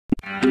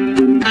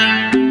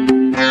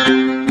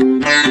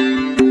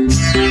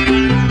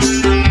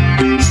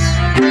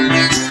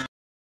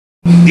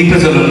दीप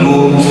प्रज्वलनको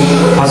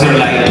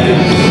हजुरलाई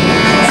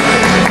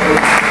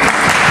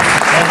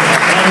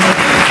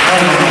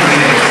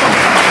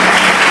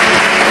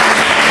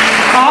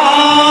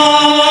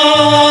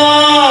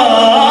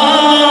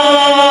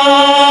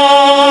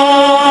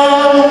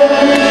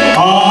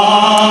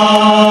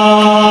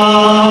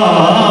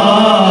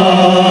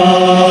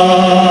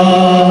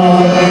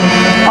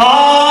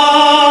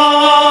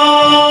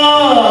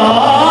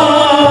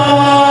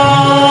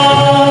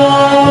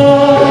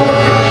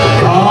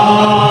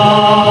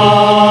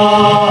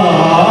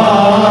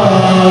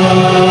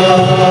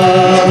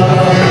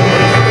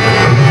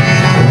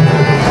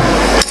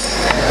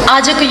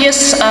आजको यस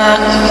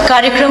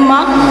कार्यक्रममा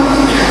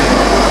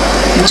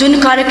जुन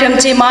कार्यक्रम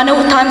चाहिँ मानव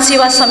उत्थान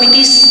सेवा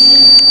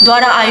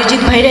समितिद्वारा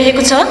आयोजित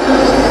भइरहेको छ,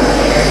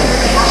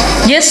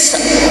 यस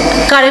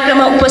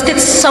कार्यक्रममा उपस्थित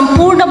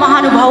सम्पूर्ण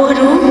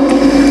महानुभावहरू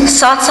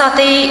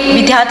साथसाथै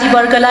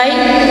विद्यार्थीवर्गलाई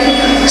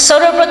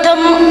सर्वप्रथम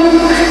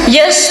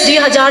यस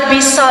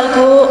 2020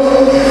 सालको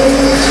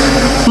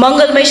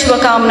मङ्गलमय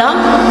शुभकामना।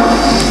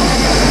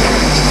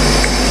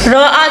 र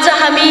आज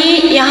हामी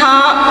यहाँ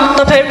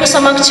तपाईहरुको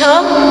समक्ष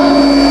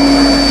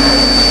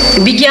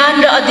विज्ञान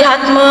र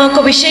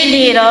अध्यात्मको विषय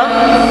लिएर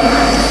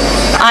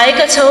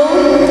आएका छौं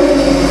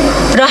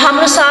र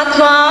हाम्रो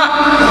साथमा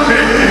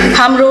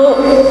हाम्रो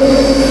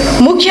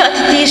मुख्य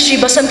अतिथि श्री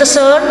बसन्त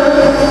सर,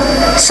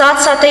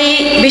 साथसाथै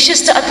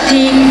विशिष्ट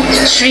अतिथि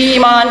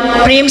श्रीमान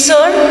प्रेम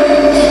सर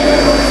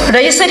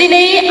र यसरी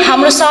नै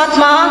हाम्रो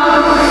साथमा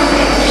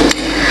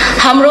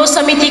हाम्रो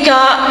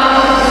समितिका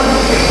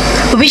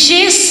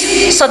विशेष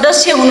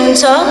सदस्य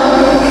हुनुहुन्छ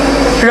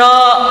र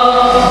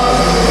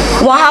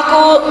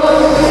उहाँको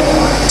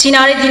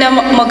चिनारी दिन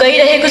म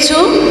गइरहेको छु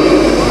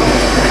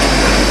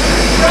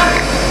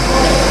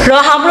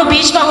र हाम्रो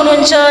बीचमा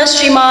हुनुहुन्छ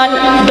श्रीमान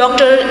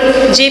डाक्टर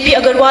जेपी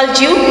अग्रवाल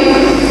ज्यू।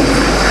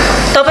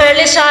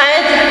 तपाईहरुले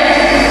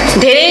सायद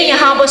धेरै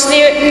यहाँ बस्ने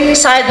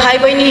सायद भाइ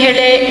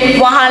बहिनीहरूले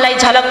उहाँलाई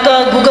झलक्क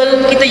गुगल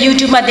कि त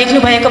युट्युबमा देख्नु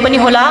भएको पनि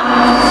होला।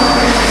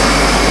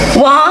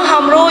 उहाँ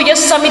हाम्रो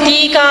यस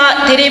समितिका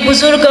धेरै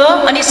बुजुर्ग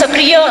अनि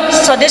सक्रिय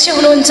सदस्य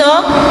हुनुहुन्छ।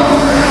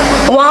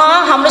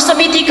 उहाँ हाम्रो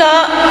समितिका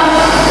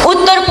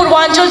उत्तर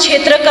पूर्वाञ्चल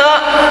क्षेत्रका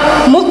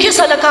मुख्य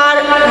सल्लाहकार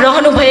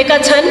रहनुभएका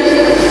छन्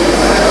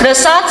र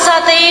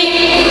साथसाथै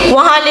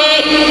उहाँले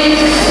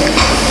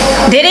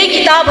धेरै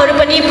किताबहरू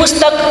पनि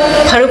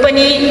पुस्तकहरू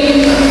पनि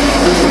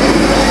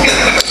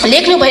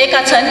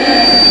लेख्नुभएका छन्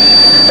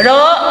र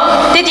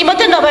त्यति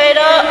मात्र नभएर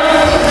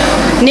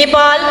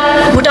नेपाल,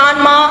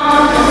 भुटानमा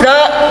र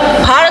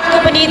भारतको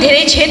पनि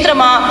धेरै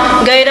क्षेत्रमा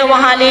गएर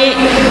उहाँले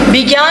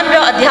विज्ञान र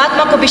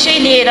अध्यात्मको विषय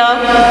लिएर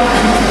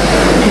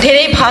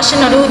धेरै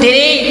भाषणहरू,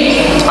 धेरै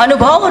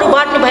अनुभवहरू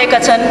बाँड्नुभएका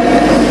छन्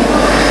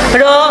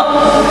र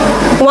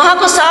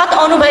उहाँको साथ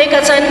आउनुभएका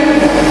छन्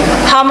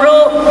हाम्रो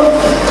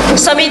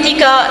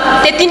समितिका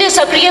त्यति नै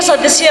सक्रिय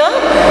सदस्य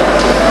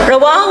र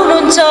उहाँ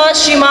हुनुहुन्छ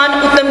श्रीमान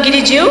उत्तम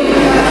गिरिज्यू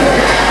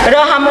र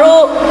हाम्रो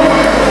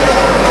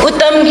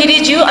उत्तम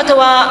गिरिज्यू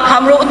अथवा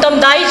हाम्रो उत्तम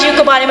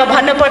दाइज्यूको बारेमा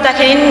भन्न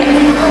पर्दाखेरि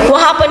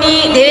उहाँ पनि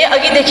धेरै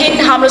अघिदेखि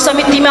हाम्रो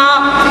समितिमा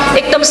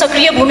एकदम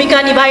सक्रिय भूमिका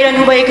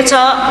निभाइरहनु भएको छ।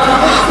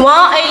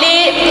 उहाँ अहिले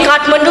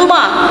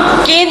काठमाडौँमा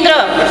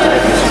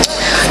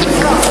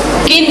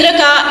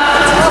केन्द्रका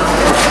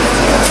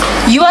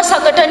युवा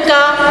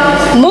संगठनका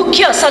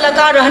मुख्य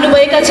सल्लाहकार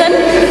रहनुभएका छन्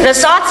र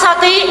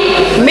साथसाथै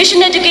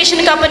मिशन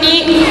एजुकेसनका पनि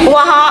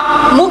उहाँ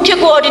मुख्य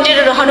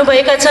कोअर्डिनेटर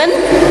रहनुभएका छन्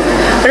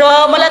र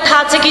मलाई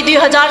थाहा छ कि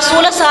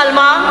 2016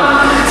 सालमा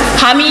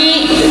हामी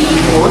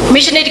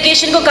मिशन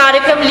एजुकेसनको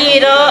कार्यक्रम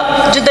लिएर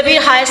जुद्धवीर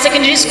हायर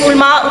सेकेन्डरी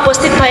स्कुलमा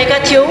उपस्थित भएका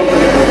थियौं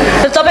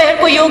र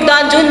तपाईहरुको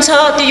योगदान जुन छ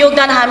त्यो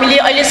योगदान हामीले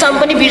अहिलेसम्म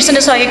पनि बिर्सन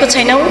सकेको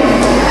छैनौं।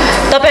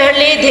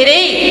 तपाईहरुले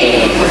धेरै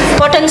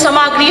पठन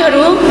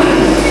सामग्रीहरू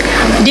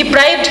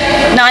डिप्राइभ्ड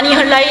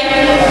नानीहरूलाई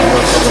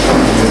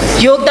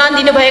योगदान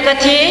दिनुभएका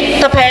थिए,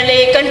 तपाईहरुले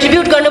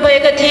कन्ट्रिब्युट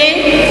गर्नुभएका थिए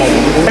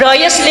र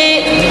यसले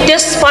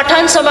त्यस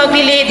पठन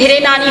सामग्रीले धेरै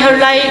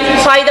नानीहरूलाई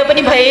फाइदा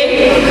पनि भए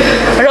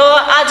र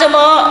आज म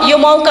यो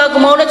मौका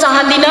गुमाउन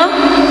चाहदिन।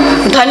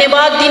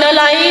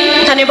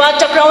 धन्यवाद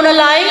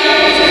चक्राउनलाई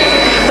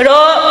र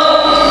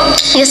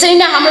यसरी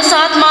नै हाम्रो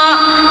साथमा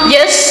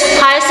यस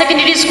हायर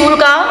सेकेन्डरी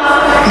स्कुलका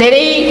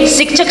धेरै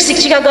शिक्षक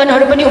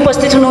शिक्षिकागणहरू पनि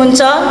उपस्थित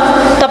हुनुहुन्छ।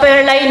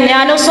 तपाईहरुलाई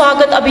न्यानो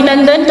स्वागत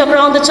अभिनन्दन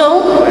टक्राउँदछौं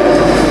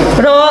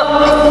र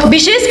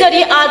विशेष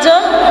गरी आज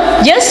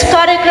यस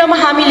कार्यक्रम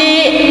हामीले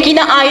किन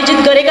आयोजित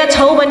गरेका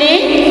छौं भने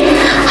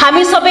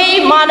हामी सबै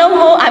मानव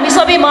हौ,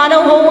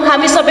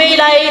 हामी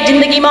सबैलाई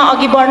जिन्दगीमा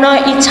अघि बढ्न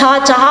इच्छा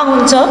चाह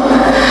हुन्छ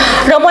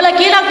र मलाई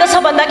के लाग्दछ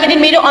भन्दाखेरि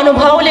मेरो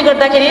अनुभवले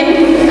गर्दाखेरि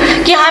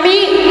कि हामी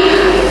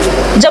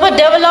जब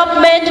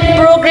डेभलपमेन्ट,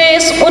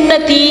 प्रोग्रेस,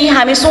 उन्नति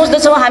हामी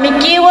सोच्दछौं हामी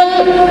केवल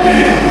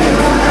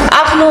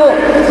आफ्नो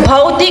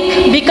भौतिक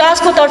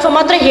विकासको तर्फ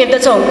मात्र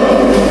हेर्दछौँ।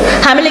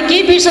 हामीले के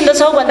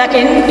बिर्सन्दछौँ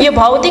भन्दाखेरि यो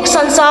भौतिक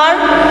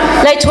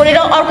संसारलाई छोडेर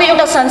अर्को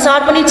एउटा संसार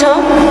पनि छ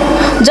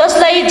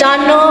जसलाई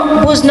जान्न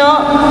बुझ्न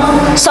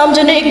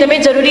सम्झन एकदमै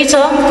जरुरी छ।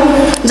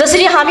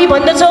 जसरी हामी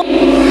भन्दछौँ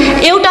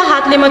एउटा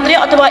हातले मात्रै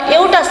अथवा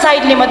एउटा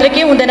साइडले मात्रै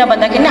के हुँदैन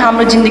भन्दाखेरि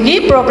हाम्रो जिन्दगी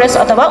प्रोग्रेस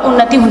अथवा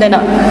उन्नति हुँदैन।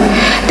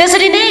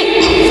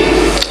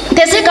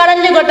 त्यसै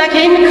कारणले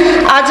गर्दाखेरि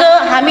आज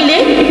हामीले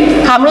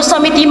हाम्रो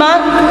समितिमा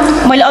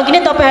मैले अघि नै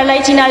तपाईहरुलाई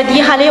चिनारी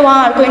दिइहालेँ,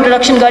 उहाँहरूको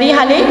इन्ट्रोडक्सन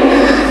गरिहालेँ।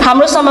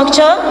 हाम्रो समक्ष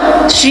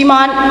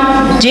श्रीमान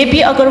जेपी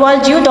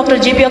अग्रवालज्यू, डाक्टर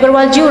जेपी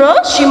अग्रवालज्यू र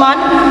श्रीमान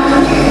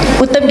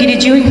उत्तम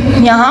गिरीज्यू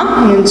यहाँ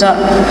हुनुहुन्छ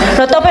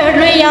र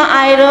तपाईहरुले यहाँ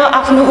आएर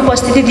आफ्नो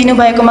उपस्थिति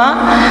दिनुभएकोमा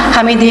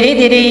हामी धेरै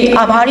धेरै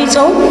आभारी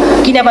छौँ।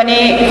 किनभने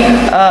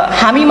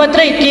हामी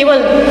मात्रै केवल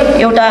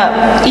एउटा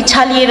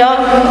इच्छा लिएर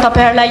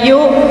तपाईहरुलाई यो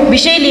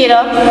विषय लिएर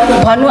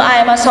भन्नु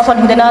आएमा सफल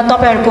हुँदैन,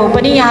 तपाईहरुको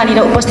पनि यहाँनिर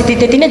उपस्थिति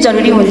त्यति नै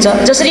जरुरी हुन्छ।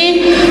 जसरी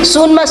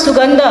सुनमा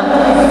सुगन्ध,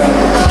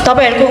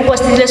 तपाईहरुको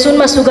उपस्थितिले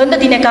सुनमा सुगन्ध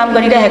दिने काम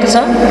गरिरहेको छ,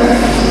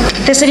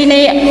 त्यसरी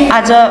नै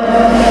आज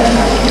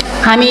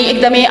हामी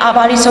एकदमै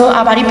आभारी छौँ,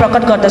 आभारी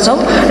प्रकट गर्दछौँ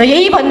र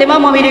यही भन्दैमा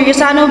म मेरो यो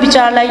सानो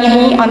विचारलाई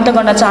यही अन्त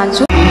गर्न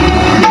चाहन्छु।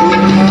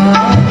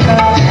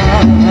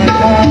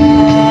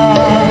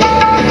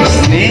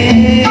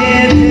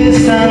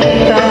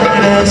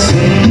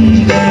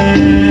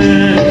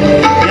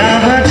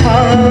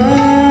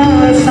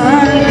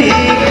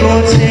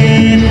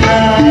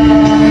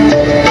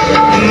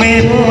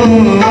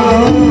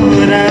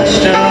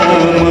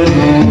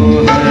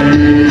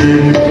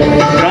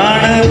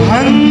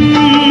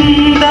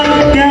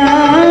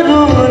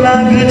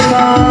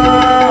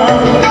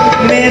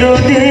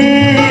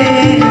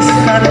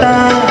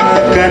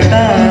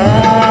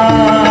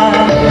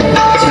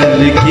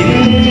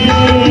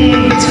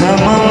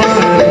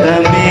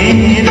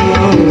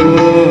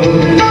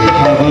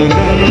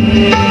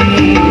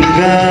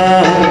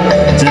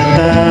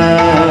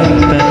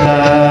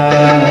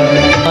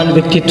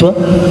 व्यक्तित्व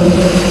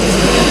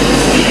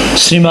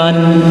श्रीमान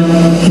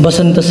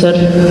बसन्त सर,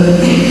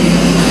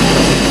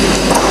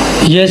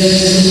 यस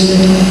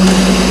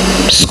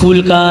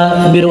स्कुलका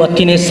मेरो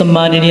अति नै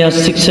सम्माननीय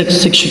शिक्षक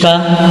शिक्षिका,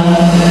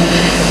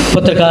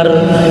 पत्रकार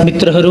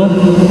मित्रहरू,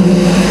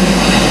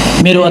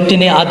 मेरो अति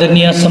नै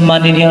आदरणीय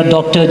सम्माननीय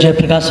डाक्टर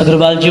जयप्रकाश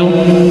अग्रवालज्यू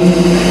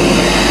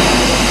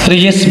र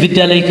यस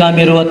विद्यालयका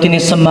मेरो अति नै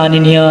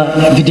सम्माननीय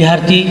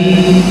विद्यार्थी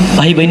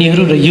भाइ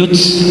बहिनीहरू र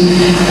युथ्स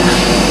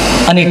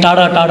अनि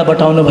टाढा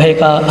टाढाबाट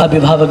आउनुभएका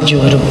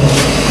अभिभावकज्यूहरू,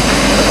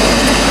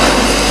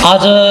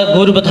 आज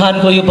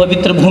गोरुबथानको यो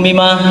पवित्र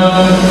भूमिमा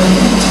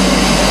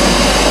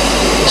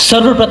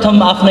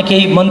सर्वप्रथम आफ्ना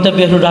केही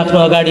मन्तव्यहरू राख्नु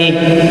अगाडि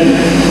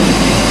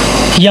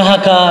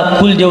यहाँका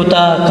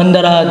कुलदेवता,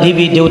 कन्दरा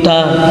देवी देवता,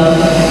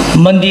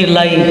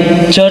 मन्दिरलाई,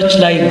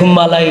 चर्चलाई,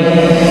 गुम्बालाई,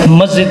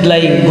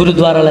 मस्जिदलाई,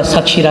 गुरुद्वारालाई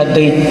साक्षी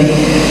राख्दै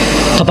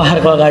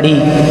तपाईहरुको अगाडि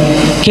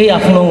केही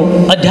आफ्नो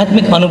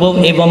आध्यात्मिक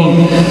अनुभव एवं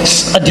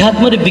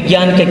अध्यात्म र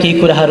विज्ञानका केही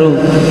कुराहरू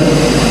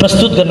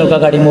प्रस्तुत गर्नको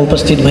अगाडि म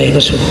उपस्थित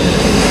भएको छु।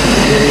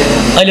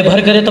 अहिले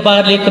भर्खरै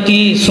तपाईहरुले कति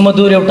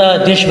सुमधुर एउटा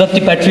देशभक्ति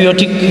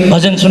प्याट्रियोटिक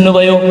भजन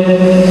सुन्नुभयो,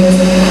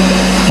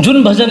 जुन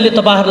भजनले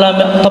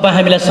तपाईँ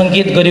हामीलाई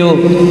संकेत गर्यो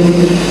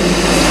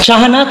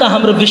चाहना त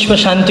हाम्रो विश्व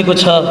शान्तिको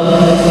छ,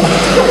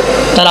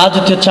 तर आज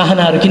त्यो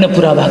चाहनाहरू किन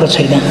पूरा भएको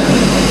छैन?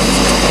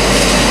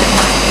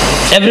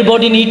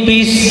 एभ्रीबडी नीड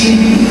पीस,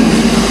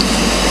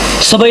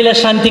 सबैलाई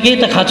शान्तिकै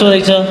त खाँचो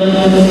रहेछ,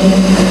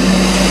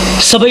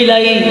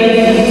 सबैलाई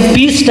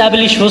पीस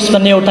स्ट्याब्लिश होस्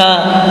भन्ने एउटा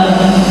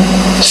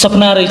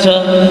सपना रहेछ।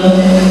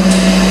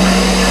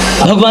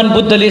 भगवान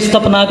बुद्धले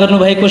स्थापना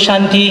गर्नुभएको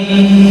शान्ति,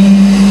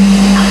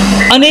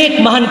 अनेक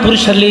महान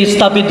पुरुषहरूले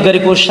स्थापित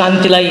गरेको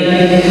शान्तिलाई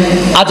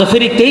आज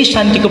फेरि त्यही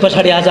शान्तिको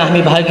पछाडि आज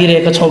हामी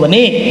भागिरहेका छौँ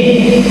भने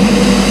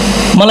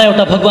मलाई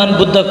एउटा भगवान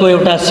बुद्धको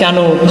एउटा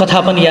सानो कथा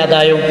पनि याद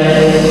आयो।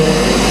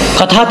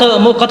 कथा त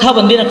म कथा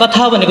भन्दिनँ,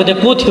 कथा भनेको त्यो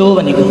को थियो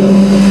भनेको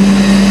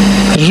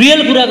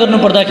रियल कुरा गर्नु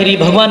पर्दाखेरि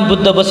भगवान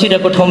बुद्ध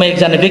बसिरहेको ठाउँमा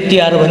एकजना व्यक्ति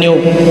आएर भन्यो,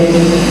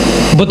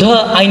 बुद्ध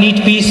आई निड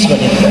पीस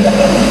भन्यो।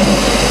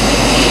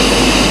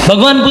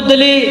 भगवान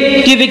बुद्धले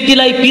त्यो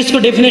व्यक्तिलाई पीसको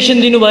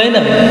डेफिनेसन दिनु भएन,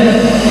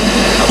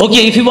 okay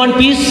if you want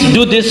piece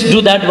do this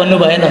do that भन्नु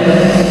भएन।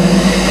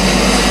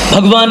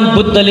 भगवान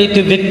बुद्धले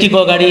त्यो व्यक्तिको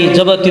अगाडि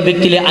जब त्यो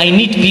व्यक्तिले आई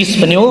निड पीस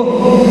भन्यो,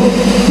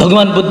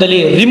 भगवान बुद्धले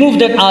रिमुभ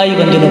द्याट आई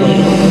भनिदिनु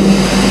भयो।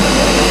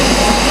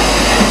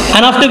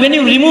 And after when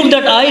you remove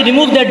that I,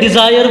 remove that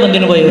desire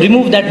भन्दिनु भयो,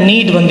 remove that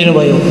need भन्दिनु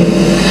भयो।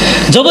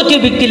 जब त्यो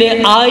व्यक्तिले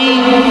आई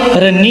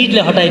र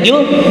निडले हटाइदियो,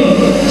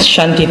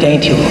 शान्ति त्यहीँ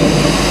थियो,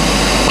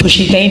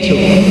 खुसी त्यहीँ थियो।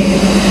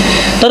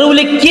 तर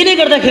उसले केले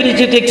गर्दाखेरि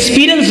चाहिँ त्यो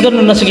एक्सपिरियन्स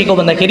गर्नु नसकेको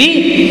भन्दाखेरि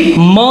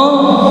म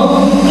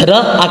र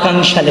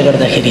आकांक्षाले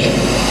गर्दाखेरि,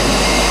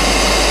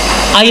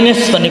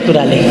 आइनेस भन्ने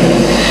कुराले।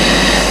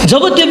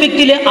 जब त्यो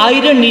व्यक्तिले आई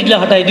र निडले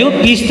हटाइदियो,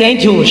 पिस त्यहीँ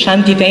थियो,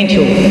 शान्ति त्यहीँ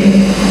थियो।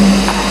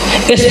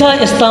 यस्ता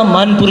यस्ता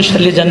महान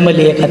पुरुषहरूले जन्म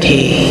लिएका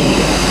थिए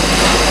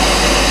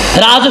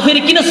र आज फेरि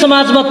किन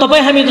समाजमा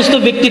तपाईँ हामी जस्तो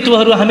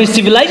व्यक्तित्वहरू, हामी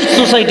सिभिलाइज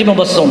सोसाइटीमा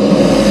बस्छौँ,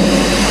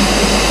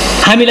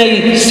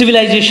 हामीलाई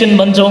सिभिलाइजेसन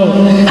भन्छौँ,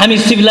 हामी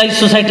सिभिलाइज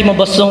सोसाइटीमा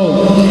बस्छौँ,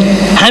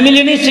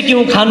 हामीले नै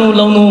सिक्यौँ खानु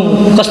लाउनु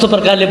कस्तो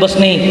प्रकारले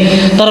बस्ने,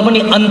 तर पनि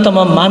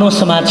अन्तमा मानव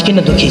समाज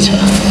किन दुखी छ?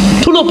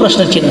 ठुलो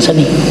प्रश्न चिन्ह छ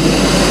नि।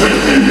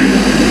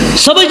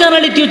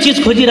 सबैजनाले त्यो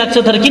चिज खोजिराख्छ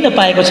तर किन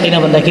पाएको छैन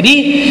भन्दाखेरि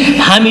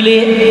हामीले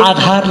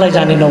आधारलाई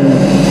जानेनौँ।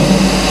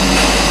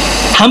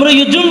 हाम्रो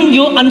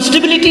यो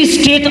अनस्टेबिलिटी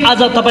स्टेट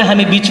आज तपाईँ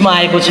हामी बिचमा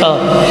आएको छ।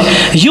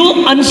 यो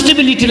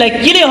अनस्टेबिलिटीलाई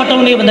किन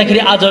हटाउने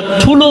भन्दाखेरि आज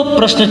ठुलो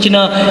प्रश्न चिन्ह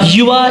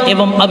युवा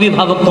एवं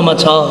अभिभावककोमा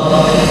छ।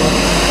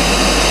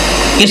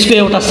 यसको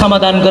एउटा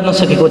समाधान गर्न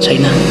सकेको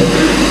छैन।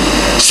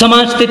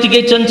 समाज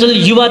त्यतिकै चञ्चल,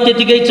 युवा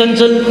त्यतिकै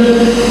चञ्चल,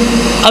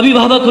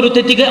 अभिभावकहरू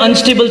त्यतिकै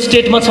अनस्टेबल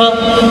स्टेटमा छ।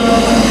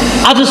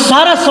 आज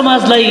सारा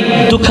समाजलाई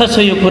दुःख छ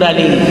यो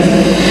कुराले,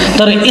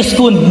 तर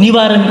यसको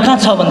निवारण कहाँ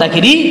छ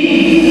भन्दाखेरि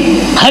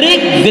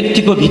हरेक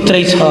व्यक्तिको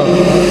भित्रै छ,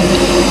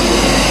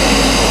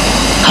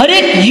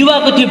 हरेक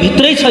युवाको त्यो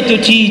भित्रै छ त्यो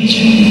चिज।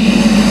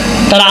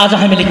 तर आज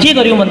हामीले के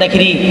गर्यौँ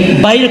भन्दाखेरि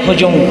बाहिर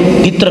खोज्यौँ,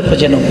 भित्र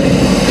खोजेनौँ।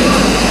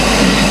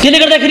 त्यसले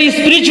गर्दाखेरि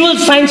स्पिरिचुअल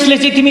साइन्सले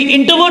चाहिँ तिमी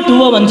इन्ट्रोभर्ट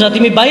हुओ भन्छ,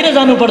 तिमी बाहिर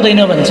जानु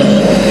पर्दैन भन्छ।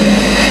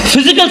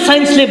 फिजिकल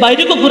साइन्सले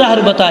बाहिरको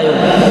कुराहरू बतायो,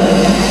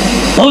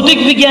 भौतिक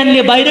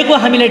विज्ञानले बाहिरको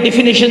हामीलाई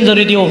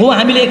डेफिनेसन्सहरू दियो। हो,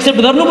 हामीले एक्सेप्ट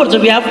गर्नुपर्छ,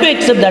 we have to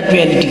accept that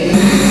reality.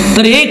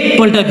 तर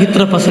एकपल्ट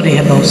भित्र पसेर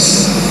हेर्नुहोस्,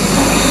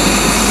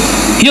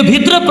 यो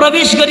भित्र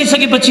प्रवेश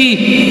गरिसकेपछि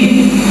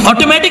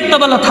अटोमेटिक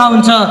तपाईँलाई थाहा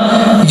हुन्छ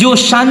यो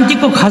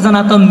शान्तिको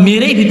खजाना त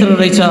मेरै भित्र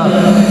रहेछ,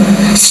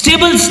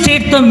 स्टेबल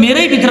स्टेट त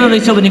मेरै भित्र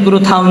रहेछ भन्ने कुरो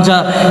थाहा हुन्छ।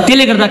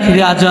 त्यसले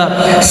गर्दाखेरि आज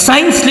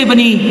साइन्सले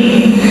पनि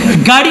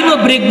गाडीमा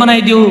ब्रेक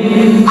बनाइदियो,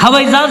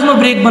 हवाईजहाजमा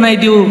ब्रेक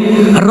बनाइदियो,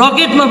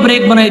 रकेटमा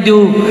ब्रेक बनाइदियो,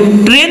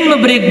 ट्रेनमा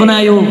ब्रेक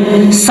बनायो,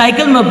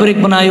 साइकलमा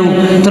ब्रेक बनायो,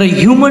 तर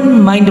ह्युमन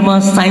माइन्डमा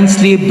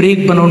साइन्सले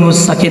ब्रेक बनाउनु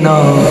सकेन,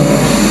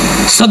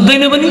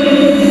 सक्दैन पनि।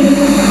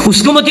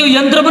 उसकोमा त्यो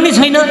यन्त्र पनि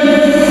छैन।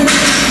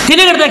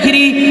 त्यसले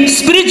गर्दाखेरि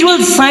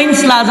स्पिरिचुअल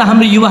साइन्सलाई आज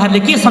हाम्रो युवाहरूले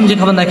के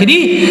सम्झेको भन्दाखेरि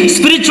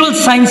स्पिरिचुअल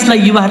साइन्सलाई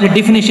युवाहरूले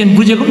डेफिनेसन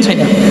बुझेको पनि छैन।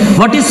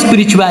 वाट इज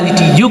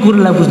स्पिरिचुअलिटी, यो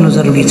कुरोलाई बुझ्नु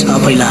जरुरी छ।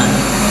 पहिला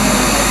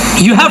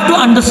you have to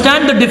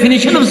understand the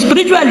definition of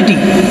spirituality.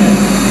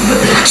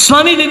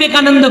 स्वामी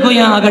विवेकानन्दको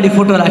यहाँ अगाडि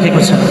फोटो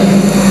राखेको छ।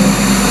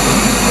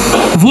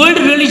 वर्ल्ड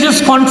रिलिजियस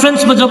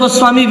कन्फरेन्समा जब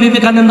स्वामी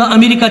विवेकानन्द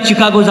अमेरिका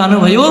चिकागो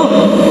जानुभयो,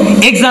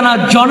 एकजना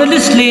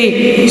जर्नलिस्टले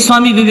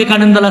स्वामी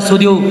विवेकानन्दलाई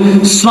सोध्यो,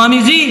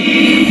 स्वामीजी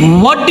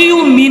what do you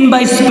mean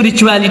by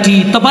spirituality?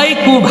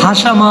 तपाईँको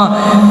भाषामा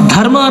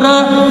धर्म र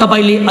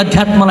तपाईँले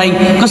अध्यात्मलाई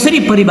कसरी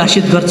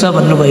परिभाषित गर्छ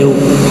भन्नुभयो।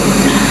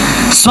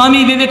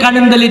 स्वामी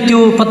विवेकानन्दले त्यो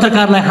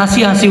पत्रकारलाई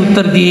हाँसी हाँसी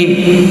उत्तर दिए,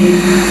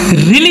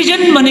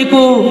 रिलिजन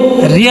भनेको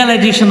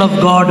रियलाइजेसन अफ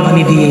गड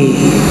भनिदिए,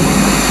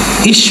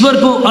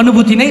 ईश्वरको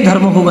अनुभूति नै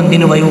धर्म हो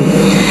भनिदिनु भयो।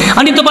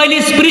 अनि तपाईँले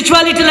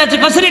स्पिरिचुअलिटीलाई चाहिँ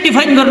कसरी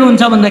डिफाइन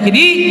गर्नुहुन्छ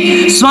भन्दाखेरि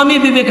स्वामी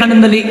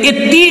विवेकानन्दले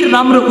यति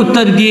राम्रो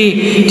उत्तर दिए,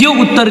 त्यो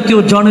उत्तर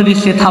त्यो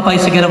जर्नलिस्टले थाहा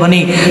पाइसकेर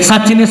भने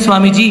साँच्चै नै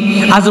स्वामीजी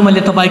आज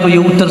मैले तपाईँको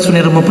यो उत्तर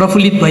सुनेर म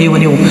प्रफुल्लित भयो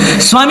भन्यो।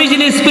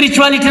 स्वामीजीले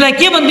स्पिरिचुअलिटीलाई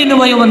के भनिदिनु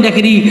भयो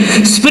भन्दाखेरि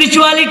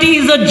spirituality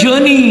is a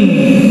journey,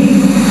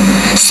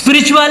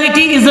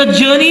 spirituality is a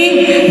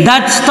journey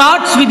that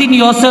starts within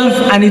yourself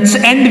and its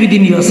end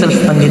within yourself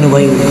भन्दिनु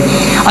भयो।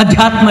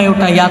 अध्यात्म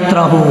एउटा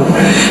यात्रा हो,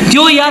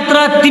 त्यो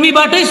यात्रा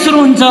तिमीबाटै सुरु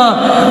हुन्छ,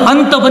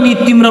 अन्त पनि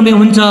तिम्रोमै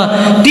हुन्छ।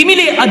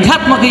 तिमीले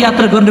अध्यात्मको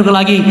यात्रा गर्नुको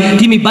लागि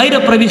तिमी बाहिर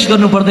प्रवेश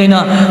गर्नु पर्दैन,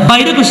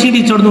 बाहिरको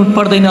सिडी चढ्नु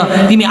पर्दैन,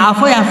 तिमी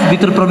आफै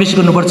भित्र प्रवेश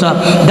गर्नुपर्छ।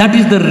 That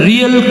is the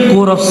real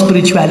core of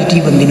spirituality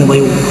भन्दिनु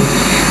भयो।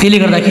 त्यसले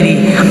गर्दाखेरि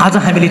आज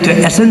हामीले त्यो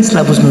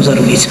एसेन्सलाई बुझ्नु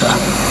जरुरी छ।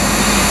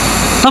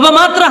 तब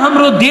मात्र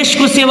हाम्रो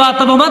देशको सेवा,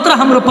 तब मात्र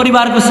हाम्रो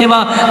परिवारको सेवा,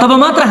 तब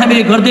मात्र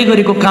हामीले गर्दै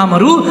गरेको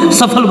कामहरू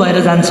सफल भएर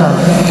जान्छ।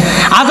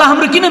 आज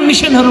हाम्रो किन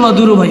मिसनहरू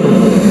अधुरो भयो?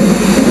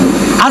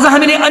 आज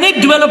हामीले अनेक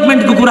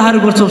डेभलपमेन्टको कुराहरू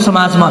गर्छौँ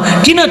समाजमा,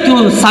 किन त्यो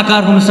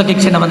साकार हुन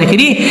सकेको छैन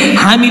भन्दाखेरि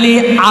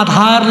हामीले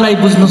आधारलाई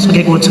बुझ्न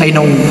सकेको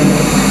छैनौँ।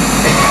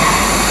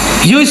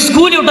 यो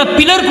स्कुल एउटा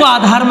पिलरको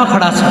आधारमा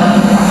खडा छ,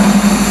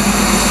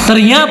 तर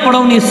यहाँ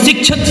पढाउने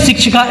शिक्षक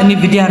शिक्षिका अनि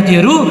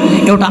विद्यार्थीहरू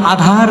एउटा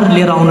आधार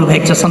लिएर आउनु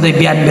भएको छ सधैँ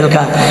बिहान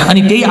बेलुका,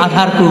 अनि त्यही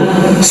आधारको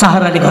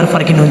सहाराले घर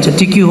फर्किनुहुन्छ।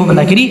 त्यो के हो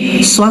भन्दाखेरि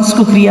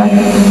श्वासको क्रिया,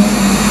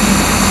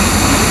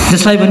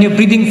 जसलाई भन्यो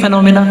ब्रिदिङ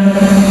फेनोमेना।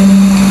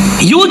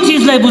 यो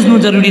चिजलाई बुझ्नु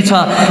जरुरी छ।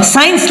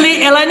 साइन्सले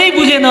यसलाई नै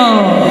बुझेन,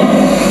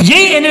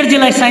 यही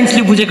एनर्जीलाई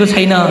साइन्सले बुझेको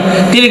छैन।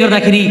 त्यसले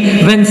गर्दाखेरि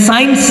when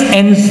science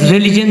ends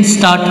religion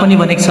start पनि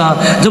भनेको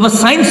छ। जब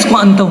साइन्सको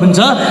अन्त हुन्छ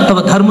तब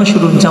धर्म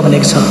सुरु हुन्छ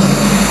भनेको छ।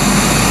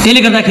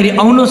 त्यसले गर्दाखेरि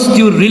आउनुहोस्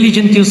त्यो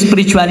रिलिजन, त्यो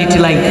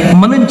स्पिरिचुअलिटीलाई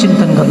मनन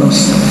चिन्तन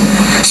गर्नुहोस्।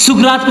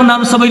 सुक्रातको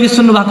नाम सबैले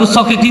सुन्नुभएको,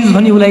 सक्रेटिज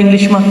भन्यो उसलाई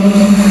इङ्ग्लिसमा।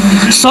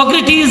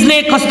 सक्रेटिजले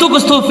कस्तो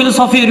कस्तो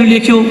फिलोसफीहरू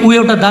लेख्यो। ऊ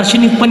एउटा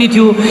दार्शनिक पनि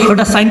थियो,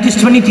 एउटा साइन्टिस्ट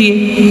पनि थिए।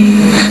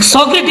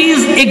 सक्रेटिज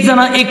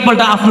एकजना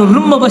एकपल्ट आफ्नो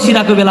रुममा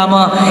बसिरहेको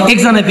बेलामा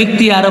एकजना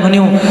व्यक्ति आएर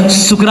भन्यो,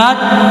 सुक्रात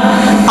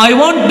I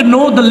want to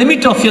know the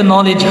limit of your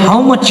knowledge,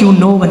 how much you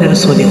know भनेर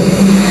सोध्यो।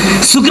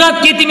 सुक्रात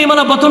के तिमी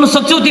मलाई बताउन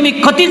सक्छौ, तिमी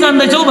कति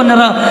जान्दैछौ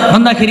भनेर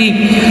भन्दाखेरि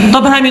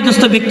तपाईँ हामी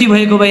जस्तो व्यक्ति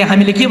भएको भए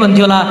हामीले के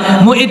भन्थ्यो होला,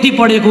 म यति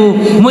पढेको,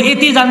 म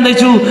यति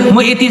जान्दैछु,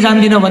 म यति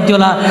जान्दिनँ भन्थ्यो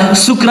होला।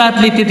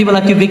 सुक्रातले त्यति बेला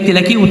त्यो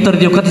व्यक्तिलाई के उत्तर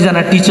दियो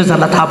कतिजना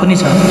टिचर्सहरूलाई थाहा पनि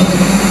छ।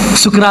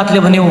 सुक्रातले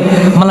भन्यो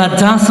मलाई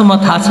जहाँसम्म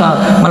थाहा छ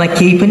मलाई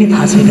केही पनि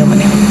थाहा छैन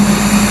भन्यो।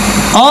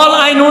 All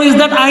I know is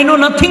that I know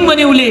nothing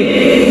भन्यो उसले।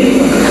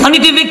 अनि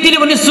त्यो व्यक्तिले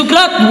भन्यो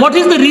सुक्रात what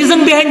is the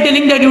reason behind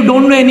telling that you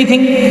don't know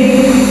anything?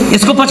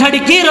 यसको पछाडि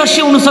के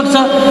रहस्य हुन सक्छ?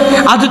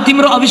 आज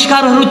तिम्रो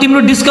आविष्कारहरू, तिम्रो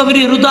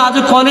डिस्कभरीहरू त आज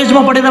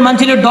कलेजमा पढेर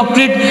मान्छेले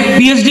डक्टरेट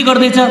पीएचडी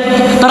गर्दैछ,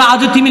 तर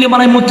आज तिमीले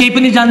मलाई म केही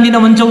पनि जान्दिन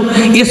भन्छौ।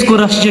 यसको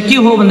रहस्य के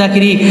हो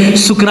भन्दाखेरि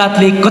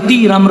सुक्रातले कति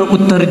राम्रो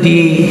उत्तर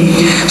दिए।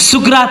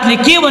 सुक्रातले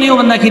के भन्यो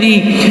भन्दाखेरि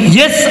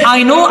yes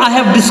I know I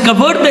have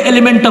discovered the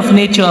element of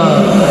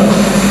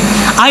nature.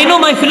 I know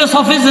my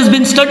philosophies has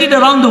been studied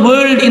around the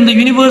world in the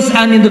universe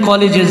and in the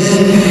colleges,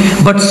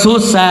 but so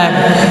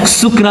sad,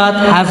 Sukrat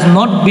has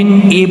not been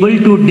able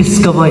to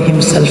discover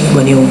himself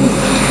भन्यो।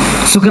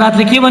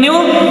 सुक्रातले के भन्यो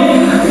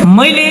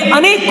मैले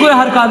अनेक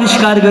कुराहरूको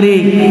आविष्कार गरे,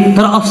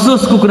 तर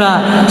अफसोसको कुरा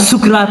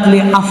सुक्रातले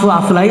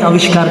आफूलाई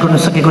आविष्कार गर्न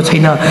सकेको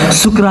छैन।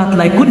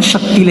 सुक्रातलाई कुन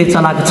शक्तिले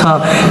चलाएको छ?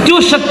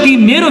 त्यो शक्ति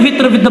मेरो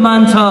भित्र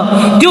विद्यमान छ।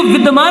 त्यो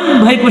विद्यमान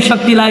भएको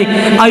शक्तिलाई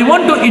I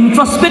want to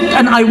introspect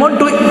and I want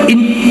to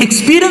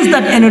experience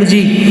that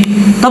energy.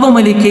 तब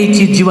मैले केही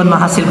चिज जीवनमा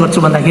हासिल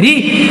गर्छु भन्दाखेरि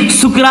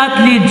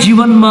सुक्रातले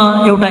जीवनमा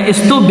एउटा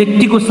यस्तो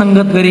व्यक्तिको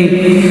सङ्गत गरे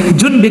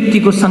जुन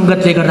व्यक्तिको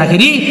सङ्गतले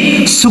गर्दाखेरि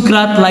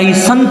सुक्रातलाई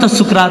सन्त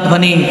सुक्रात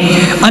भने।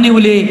 अनि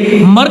उले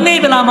मर्ने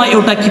बेलामा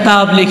एउटा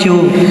किताब लेख्यो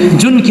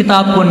जुन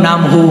किताबको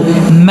नाम हो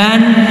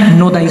म्यान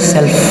नो दाइ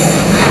सेल्फ।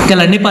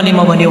 त्यसलाई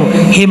नेपालीमा भन्यो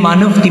हे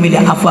मानव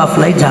तिमीले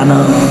आफूलाई जान।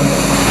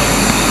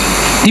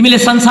 तिमीले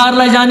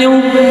संसारलाई जान्यौ,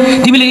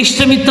 तिमीले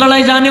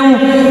इष्टमित्रलाई जान्यौ,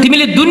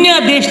 तिमीले दुनियाँ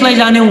देशलाई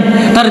जान्यौ,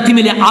 तर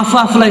तिमीले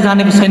आफूलाई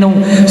जानेको छैनौ।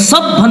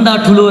 सबभन्दा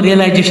ठुलो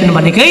रियलाइजेसन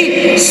भनेकै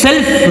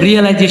self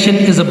realisation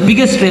is the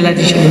biggest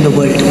realisation in the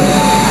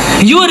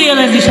world. यो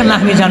रियलाइजेसनलाई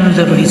हामी जान्नु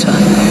जरुरी छ।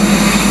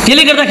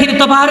 त्यसले गर्दाखेरि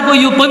तपाईहरुको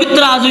यो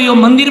पवित्र आज यो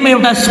मन्दिरमा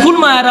एउटा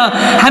स्कुलमा आएर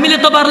हामीले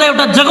तपाईहरुलाई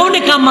एउटा जगाउने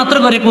काम मात्र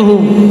गरेको हो।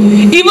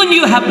 Even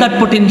you have that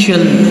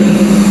potential.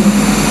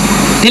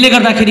 त्यसले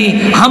गर्दाखेरि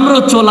हाम्रो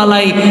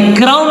चोलालाई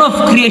क्राउन अफ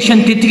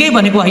क्रिएसन त्यतिकै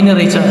भनेको हैन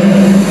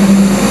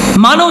रहेछ।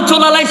 मानव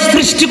चोलालाई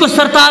सृष्टिको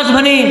सरताज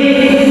भने,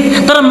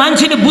 तर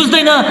मान्छेले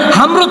बुझ्दैन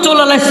हाम्रो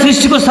चोलालाई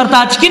सृष्टिको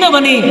सरताज किन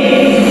भने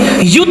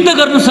युद्ध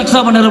गर्न सक्छ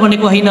भनेर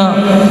भनेको हैन।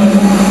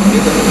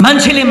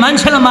 मान्छेले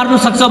मान्छेलाई मार्न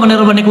सक्छ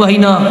भनेर भनेको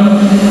हैन।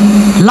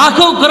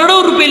 लाखौं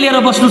करोडौं रुपैयाँ लिएर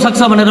बस्नु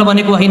सक्छ भनेर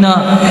भनेको हैन।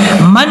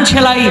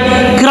 मान्छेलाई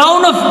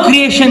क्राउन अफ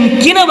क्रिएसन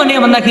किन भने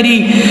भन्दाखेरि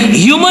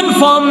human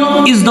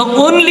form is the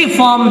only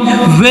form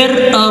where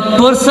a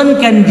person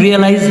can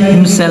realise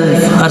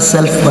himself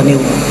herself भन्यो।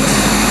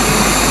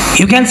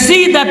 You can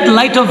see that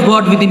light of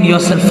God within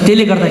yourself.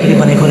 त्यसले गर्दाखेरि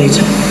भनेको रहेछ।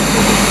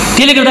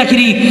 त्यसले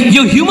गर्दाखेरि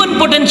यो ह्युमन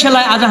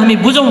पोटेन्सियललाई आज हामी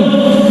बुझौँ,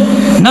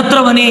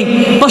 नत्र भने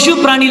पशु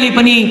प्राणीले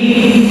पनि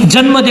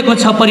जन्म दिएको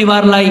छ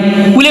परिवारलाई,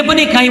 उसले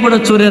पनि कहीँबाट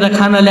चोरेर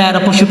खाना ल्याएर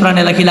पशु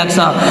प्राणीलाई खिलाक्छ,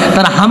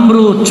 तर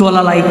हाम्रो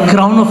चोलालाई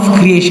क्राउन अफ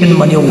क्रिएसन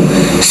भन्यो,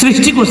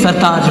 सृष्टिको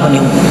सरताज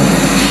भन्यो।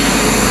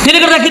 त्यसले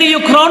गर्दाखेरि यो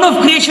क्राउन अफ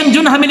क्रिएसन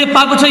जुन हामीले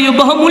पाएको छ यो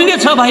बहुमूल्य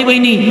छ भाइ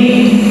बहिनी।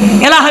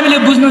 यसलाई हामीले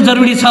बुझ्नु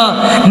जरुरी छ,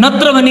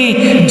 नत्र भने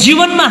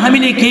जीवनमा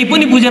हामीले केही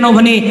पनि बुझेनौँ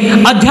भने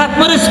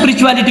अध्यात्म र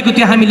स्पिरिचुअलिटीको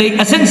त्यो हामीले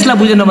एसेन्सलाई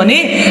बुझेनौँ भने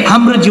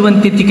हाम्रो जीवन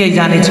त्यतिकै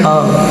जानेछ।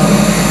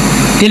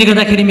 त्यसले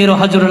गर्दाखेरि मेरो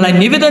हजुरहरूलाई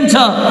निवेदन छ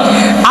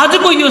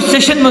आजको यो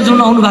सेसनमा जुन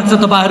आउनु भएको छ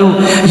तपाईहरु,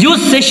 यो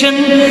session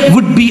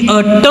would be a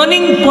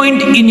turning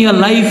point in your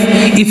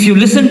life if you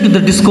listen to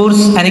the discourse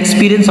and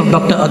experience of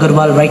doctor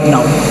Agrawal right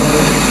now.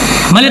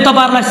 मैले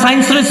तपाईहरुलाई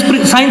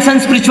साइन्स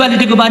एन्ड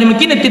स्पिरिचुअलिटीको बारेमा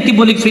किन त्यति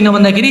बोलेको छुइनँ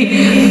भन्दाखेरि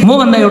म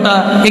भन्दा एउटा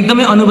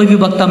एकदमै अनुभवी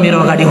वक्ता मेरो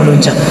अगाडि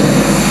हुनुहुन्छ।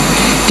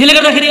 त्यसले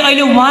गर्दाखेरि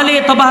अहिले उहाँले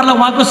तपाईहरुलाई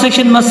उहाँको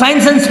सेसनमा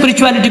साइन्स एन्ड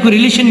स्पिरिचुअलिटीको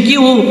रिलेसन के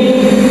हो,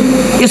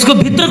 यसको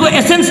भित्रको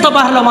एसेन्स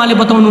तपाईहरुलाई उहाँले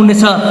बताउनु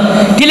हुनेछ।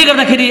 त्यसले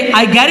गर्दाखेरि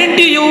आई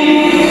ग्यारेन्टी यु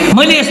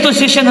मैले यस्तो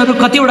सेसनहरु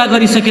कतिवटा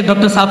गरिसके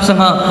डाक्टर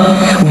साहबसँग,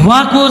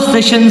 उहाँको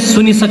सेसन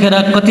सुनिसकेर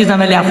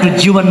कतिजनाले आफ्नो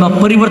जीवनमा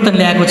परिवर्तन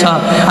ल्याएको छ।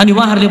 अनि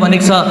उहाँहरूले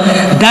भनेको छ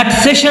that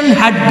session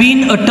had been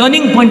a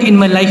turning point in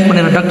my life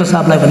भनेर डाक्टर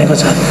साहबलाई भनेको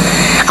छ।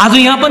 आज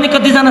यहाँ पनि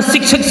कतिजना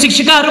शिक्षक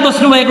शिक्षिकाहरू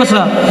बस्नु भएको छ,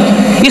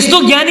 यस्तो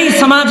ज्ञानी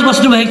समाज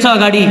बस्नु भएको छ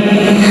अगाडि।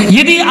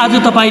 यदि आज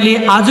तपाईले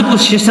आजको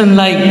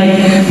सेसनलाई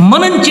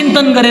मनन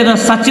चिन्तन गरेर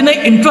साँच्चै नै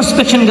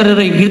इंट्रोस्पेक्शन गरेर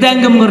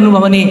हृदयंगम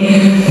गर्नुभयो भने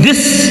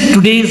this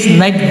today's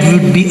night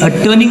would be a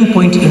turning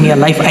point in your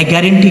life, I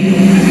guarantee.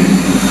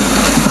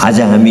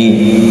 आज हामी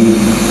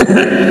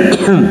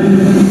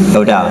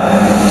एउटा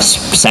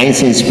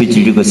साइन्स एन्ड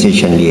स्पिरिचुअलिटीको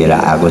सेसन लिएर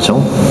आएको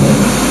छौँ।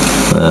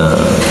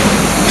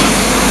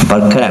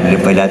 भर्खर हामीले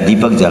पहिला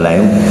दीपक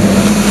जलायौँ।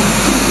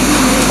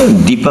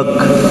 दीपक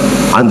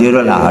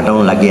अँध्यारोलाई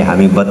हटाउन लागि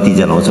हामी बत्ती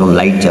जलाउँछौँ,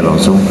 लाइट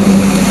जलाउँछौँ।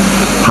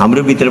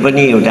 हाम्रो भित्र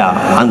पनि एउटा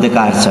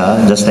अन्धकार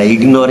छ जसलाई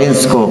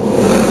इग्नोरेन्सको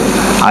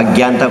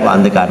अज्ञानताको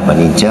अन्धकार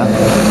भनिन्छ।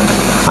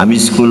 हामी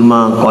स्कुलमा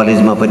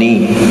कलेजमा पनि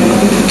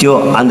त्यो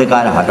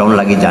अन्धकार हटाउन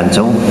लागि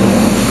जान्छौँ।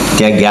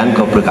 त्यहाँ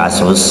ज्ञानको प्रकाश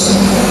होस्,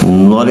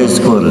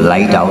 नलेजको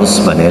लाइट आओस्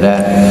भनेर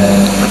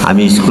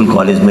हामी स्कुल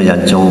कलेजमा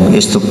जान्छौँ,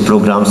 यस्तो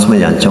प्रोग्राम्समा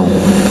जान्छौँ।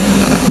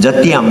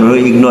 जति हाम्रो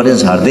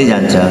इग्नोरेन्स हट्दै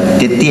जान्छ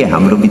त्यति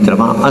हाम्रो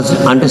भित्रमा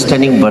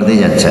अन्डरस्ट्यान्डिङ बढ्दै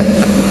जान्छ।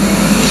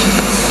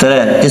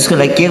 तर त्यसको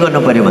लागि के गर्नु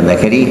पर्यो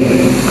भन्दाखेरि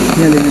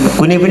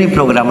कुनै पनि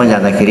प्रोग्राममा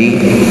जाँदाखेरि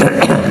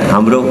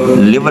हाम्रो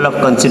लेभल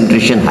अफ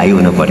कन्सन्ट्रेसन हाई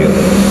हुनु पर्यो।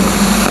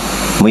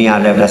 म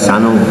यहाँलाई एउटा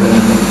सानो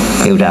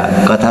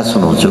कथा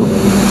सुनाउँछु।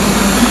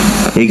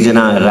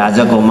 एकजना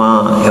राजाकोमा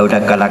एउटा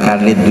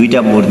कलाकारले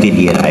दुईटा मूर्ति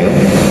लिएर आयो,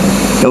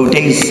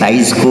 एउटै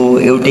साइजको,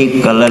 एउटै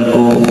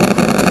कलरको,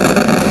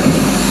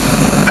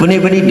 कुनै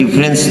पनि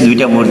डिफरेन्स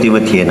दुईटा मूर्तिमा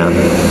थिएन।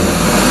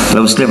 र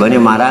उसले भन्यो,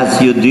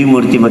 महाराज यो दुई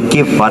मूर्तिमा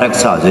के फरक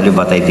छ हजुरले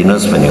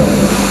बताइदिनुहोस् भन्यो।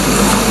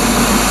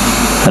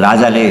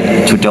 राजाले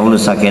छुट्याउन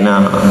सकेन।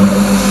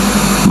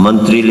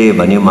 मन्त्रीले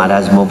भन्यो,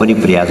 महाराज म पनि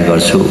प्रयास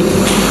गर्छु।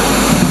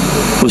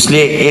 उसले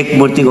एक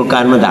मूर्तिको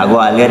कानमा धागो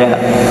हालेर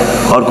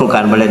अर्को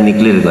कानबाट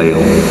निक्लेर गयो।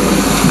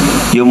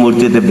 यो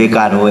मूर्ति त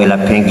बेकार हो,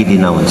 यसलाई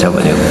फ्याँकिदिन हुन्छ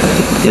भन्यो,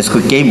 यसको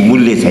केही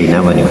मूल्य छैन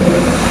भन्यो।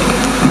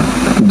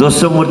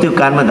 दोस्रो मूर्तिको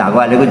कानमा धागो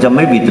हालेको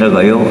जम्मै भित्र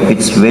गयो,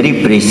 इट्स भेरी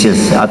प्रेसियस,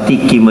 अति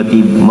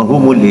कीमती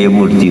बहुमूल्य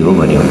मूर्ति हो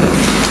भन्यो।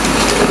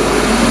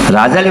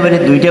 राजाले भने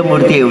दुईटा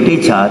मूर्ति एउटै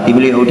छ,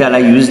 तिमीले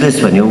एउटालाई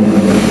युजलेस भन्यौ,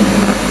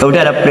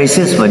 एउटालाई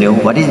precious भन्यौ,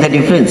 what is the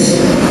difference?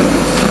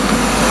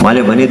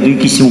 उहाँले भने दुई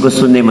किसिमको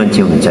सुन्ने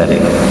मान्छे हुन्छ अरे।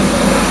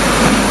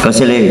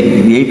 कसैले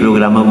यही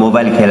प्रोग्राममा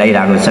मोबाइल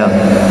खेलाइरहेको छ,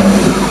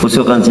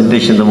 उसको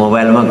कन्सन्ट्रेसन त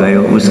मोबाइलमा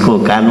गयो, उसको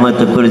कानमा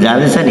त कुरो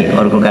जाँदैछ नि,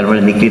 अर्को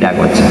कानबाट निक्लिरहेको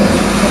हुन्छ।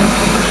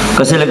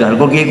 कसैले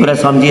घरको केही कुरा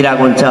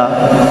सम्झिरहेको हुन्छ,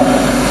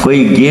 कोही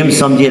गेम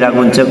सम्झिरहेको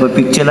हुन्छ, कोही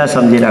पिक्चरलाई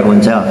सम्झिरहेको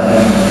हुन्छ,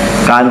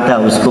 कान त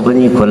उसको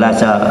पनि खुला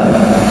छ,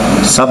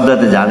 शब्द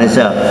त जाँदैछ,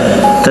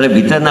 तर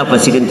भित्र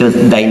नपसिकन त्यो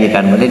दाहिने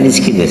कानबाट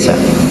निस्किँदैछ।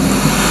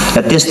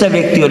 र त्यस्ता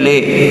व्यक्तिहरूले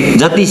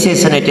जति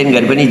सेसन एटेन्ड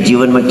गरे पनि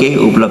जीवनमा केही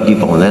उपलब्धि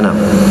पाउँदैन।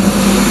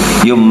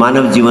 यो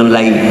मानव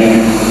जीवनलाई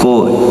को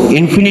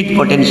इन्फिनिट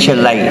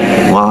पोटेन्सियललाई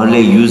उहाँहरूले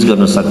युज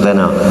गर्न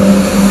सक्दैन।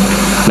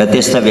 र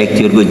त्यस्ता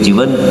व्यक्तिहरूको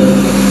जीवन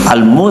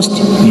अलमोस्ट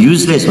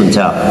युजलेस हुन्छ।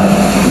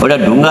 एउटा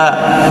ढुङ्गा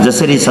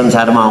जसरी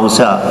संसारमा आउँछ,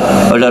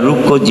 एउटा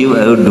रुखको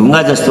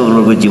ढुङ्गा जस्तो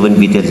उनीहरूको जीवन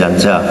बितेर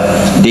जान्छ।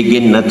 They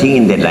gain nothing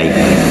in their life.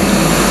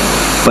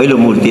 पहिलो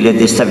मूर्तिले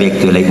त्यस्ता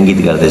व्यक्तिहरूलाई इङ्गित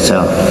गर्दछ।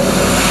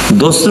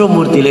 दोस्रो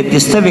मूर्तिले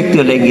त्यस्ता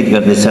व्यक्तिहरूलाई इङ्गित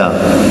गर्दछ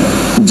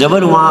जब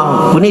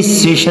उहाँ कुनै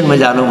सेसनमा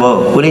जानुभयो,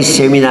 कुनै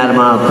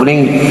सेमिनारमा, कुनै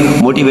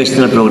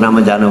मोटिभेसनल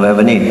प्रोग्राममा जानुभयो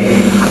भने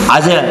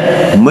आज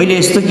मैले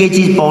यस्तो केही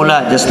चिज पाउला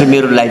जसले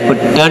मेरो लाइफको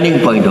टर्निङ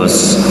पोइन्ट होस्।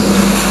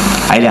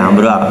 अहिले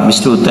हाम्रो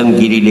मिस्टर उत्तम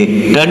गिरीले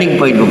टर्निङ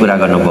पोइन्टको कुरा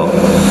गर्नुभयो।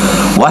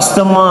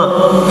 वास्तवमा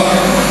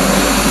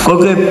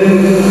कोही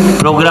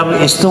प्रोग्राम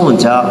यस्तो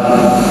हुन्छ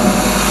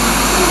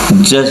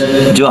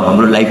जो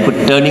हाम्रो लाइफको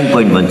टर्निङ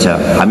पोइन्ट भन्छ।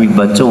 हामी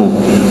भन्छौँ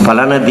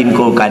फलाना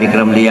दिनको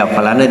कार्यक्रमले या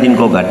फलाना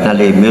दिनको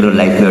घटनाले मेरो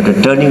लाइफमा एउटा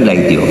टर्निङ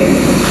ल्याइदियो।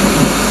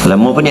 र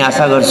म पनि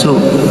आशा गर्छु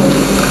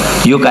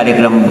यो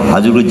कार्यक्रम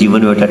हजुरको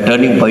जीवनमा एउटा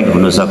टर्निङ पोइन्ट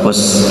हुन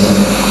सकोस्।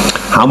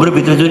 हाम्रो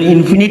भित्र जुन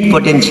इन्फिनिट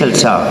पोटेन्सियल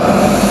छ,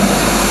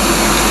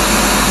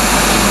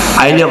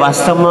 अहिले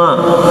वास्तवमा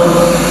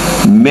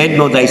मेड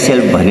नो दाइ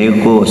सेल्फ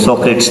भनेको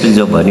सोक्रेट्सले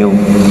जो भन्यो,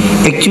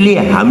 एक्चुअली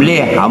हामीले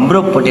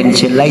हाम्रो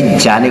पोटेन्सियललाई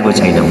जानेको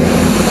छैनौँ।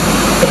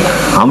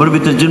 हाम्रो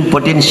भित्र जुन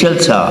पोटेन्सियल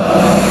छ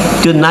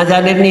त्यो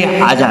नजानेर नि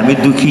आज हामी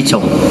दुःखी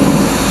छौँ।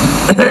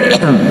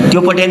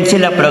 त्यो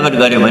पोटेन्सियललाई प्रकट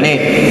गर्यो भने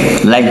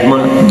लाइफमा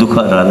दुःख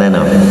रहँदैन।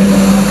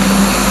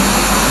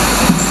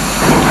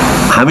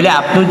 हामीले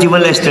आफ्नो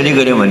जीवनलाई स्टडी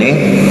गर्यौँ भने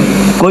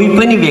कोही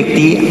पनि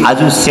व्यक्ति आज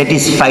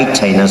सेटिस्फाइड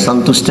छैन,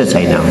 सन्तुष्ट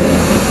छैन।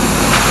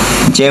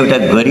 चाहे एउटा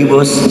गरिब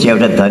होस्, चाहे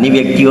एउटा धनी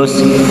व्यक्ति होस्,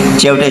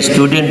 चाहे एउटा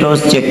स्टुडेन्ट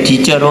होस्, चाहे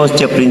टिचर होस्,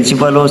 चाहे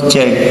प्रिन्सिपल होस्,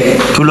 चाहे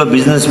ठुलो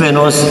बिजनेसम्यान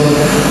होस्,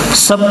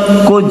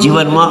 सबको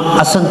जीवनमा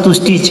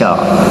असन्तुष्टि छ,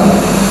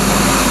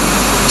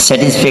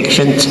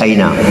 सेटिस्फ्याक्सन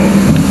छैन।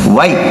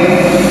 Why?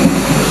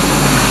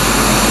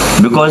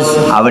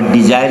 Because our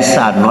desires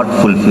are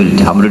not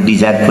fulfilled. हाम्रो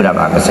डिजायर पुरा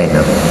भएको छैन।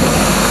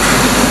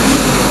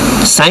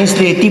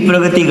 साइन्सले यति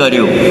प्रगति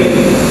गर्यो,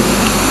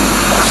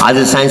 आज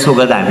साइन्सको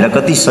गर्दा हामीलाई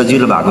कति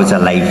सजिलो भएको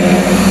छ लाइफ।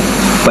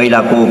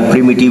 पहिलाको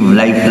प्रिमिटिभ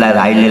लाइफलाई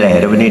अहिलेलाई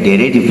हेऱ्यो भने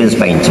धेरै डिफ्रेन्स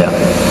पाइन्छ।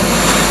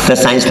 तर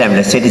साइन्सले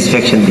हामीलाई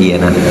सेटिस्फ्याक्सन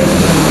दिएन।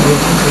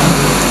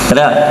 र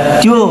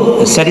त्यो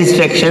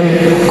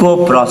सेटिस्फ्याक्सनको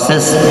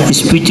प्रोसेस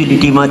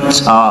स्पिरिचुअलिटीमा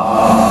छ।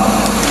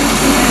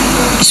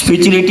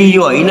 स्पिरिचुअलिटी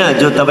यो होइन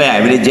जो तपाईँ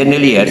हामीले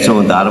जेनरली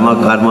हेर्छौँ, धर्म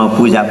कर्म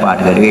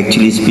पूजापाठ गरेको,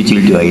 एक्चुअली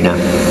स्पिरिचुअलिटी होइन।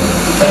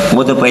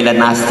 म त पहिला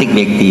नास्तिक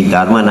व्यक्ति,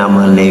 धर्म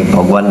नमान्ने,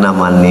 भगवान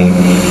नमान्ने,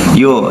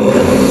 यो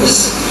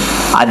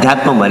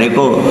आध्यात्म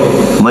भनेको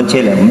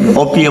मान्छेलाई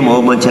ओपियम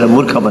हो, मान्छेलाई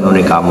मूर्ख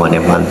बनाउने काम हो भने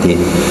मान्थे।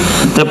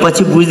 तर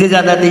पछि बुझ्दै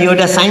जाँदा त यो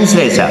एउटा साइन्स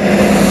रहेछ।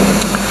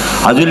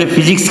 हजुरले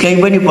फिजिक्स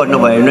कहीँ पनि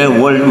पढ्नुभयो भने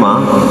वर्ल्डमा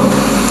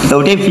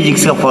एउटै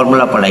फिजिक्सको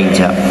फर्मुला पढाइन्छ।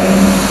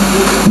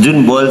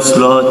 जुन बोल्स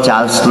ल,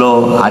 चार्ल्स ल,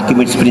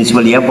 आर्किमिड्स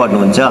प्रिन्सिपल यहाँ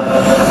पढ्नुहुन्छ।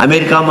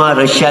 अमेरिकामा,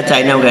 रसिया,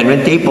 चाइनामा गयो भने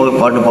त्यही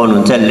पढ्नु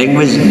पाउनुहुन्छ।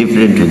 ल्याङ्ग्वेज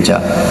डिफ्रेन्ट हुन्छ।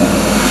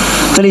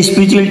 तर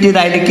स्पिरिचुअलिटी त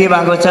अहिले के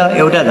भएको छ,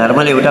 एउटा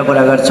धर्मले एउटा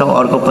कुरा गर्छ,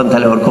 अर्को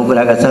पन्थले अर्को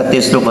कुरा गर्छ,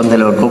 तेस्रो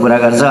पन्थले अर्को कुरा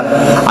गर्छ।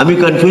 हामी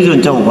कन्फ्युज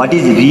हुन्छौँ वाट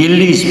इज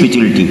रियल्ली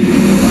स्पिरिचुअलिटी।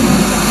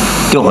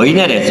 त्यो होइन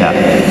रहेछ।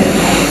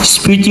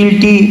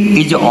 Spirituality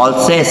is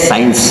also A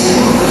science.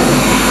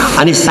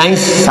 अनि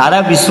साइन्स सारा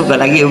विश्वका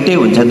लागि एउटै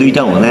हुन्छ,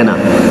 दुईटा हुँदैन।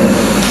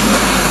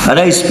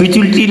 र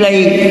स्पिरिचुअलिटीलाई,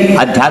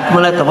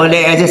 अध्यात्मलाई तपाईँले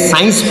एज ए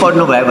साइन्स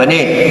पढ्नुभयो भने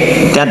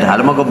त्यहाँ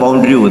धर्मको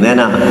बाउन्ड्री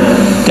हुँदैन,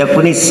 त्यहाँ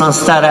कुनै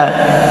संस्था र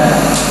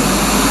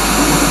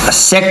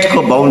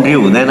सेक्टको बाउन्ड्री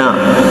हुँदैन,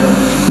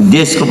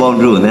 देशको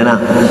बाउन्ड्री हुँदैन।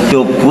 त्यो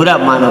पुरा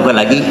मानवको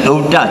लागि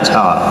एउटा छ,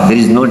 देयर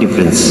इज नो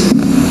डिफरेन्स।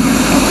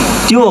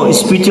 त्यो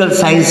स्पिरिचुअल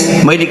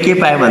साइन्स मैले के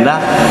पाएँ भन्दा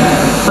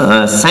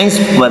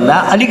साइन्सभन्दा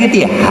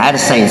अलिकति हायर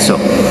साइन्स हो।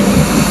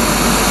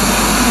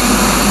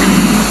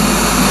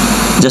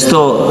 जस्तो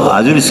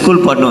हजुर स्कुल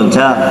पढ्नुहुन्छ,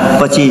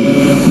 पछि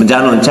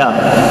जानुहुन्छ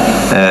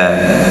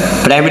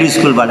प्राइमेरी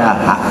स्कुलबाट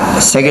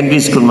सेकेन्डरी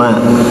स्कुलमा,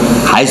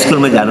 हाई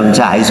स्कुलमा जानुहुन्छ,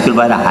 हाई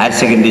स्कुलबाट हायर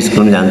सेकेन्डरी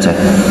स्कुलमा जान्छ।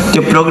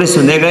 त्यो प्रोग्रेस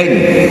हुँदै गयो नि।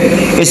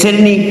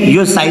 यसरी नै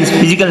यो साइन्स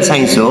फिजिकल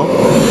साइन्स हो,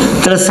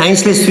 तर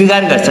साइन्सले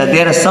स्वीकार गर्छ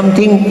देयर आर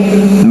समथिङ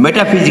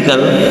मेटाफिजिकल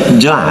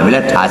जो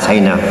हामीलाई थाहा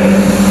छैन।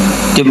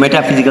 त्यो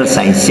मेटाफिजिकल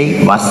साइन्स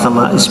चाहिँ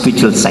वास्तवमा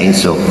स्पिरिचुअल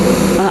साइन्स हो।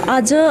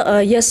 आज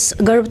यस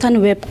गर्भोत्थान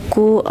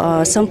वेबको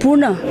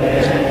सम्पूर्ण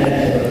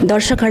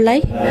दर्शकहरूलाई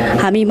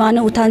हामी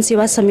मानव उत्थान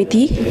सेवा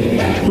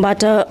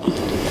समितिबाट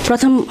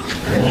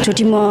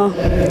प्रथमचोटि म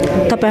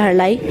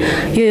तपाईहरूलाई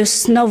यो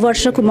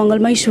नववर्षको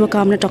मङ्गलमय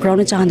शुभकामना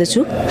टक्राउन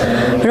चाहदछु।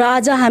 र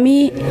आज हामी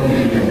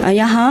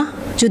यहाँ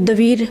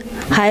जुद्धवीर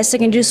हायर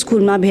सेकेन्डरी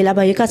स्कुलमा भेला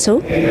भएका छौँ।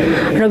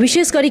 र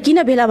विशेष गरी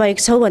किन भेला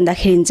भएका छौँ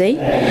भन्दाखेरि चाहिँ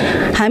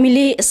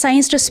हामीले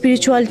साइन्स र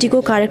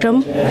स्पिरिचुअलिटीको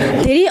कार्यक्रम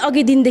धेरै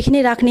अघि दिनदेखि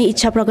नै राख्ने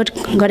इच्छा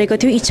प्रकट गरेको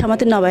थियौँ। इच्छा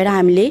मात्रै नभएर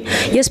हामीले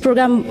यस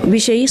प्रोग्राम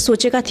विषय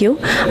सोचेका थियौँ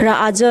र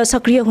आज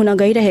सक्रिय हुन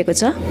गइरहेको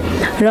छ।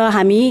 र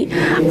हामी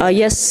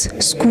यस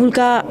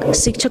स्कुलका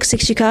शिक्षक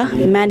शिक्षिका,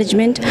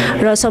 म्यानेजमेन्ट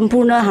र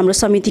सम्पूर्ण हाम्रो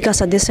समितिका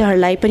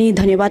सदस्यहरूलाई पनि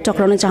धन्यवाद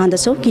टक्राउन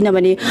चाहदछौँ।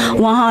 किनभने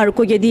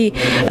उहाँहरूको यदि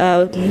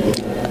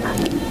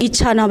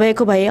इच्छा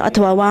नभएको भए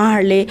अथवा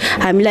उहाँहरूले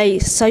हामीलाई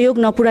सहयोग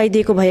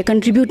नपुर्याइदिएको भए,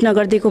 कन्ट्रिब्युट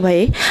नगरिदिएको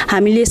भए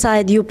हामीले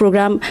सायद यो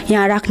प्रोग्राम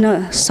यहाँ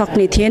राख्न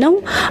सक्ने थिएनौँ।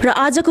 र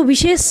आजको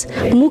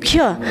विशेष मुख्य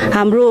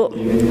हाम्रो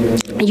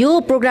यो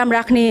प्रोग्राम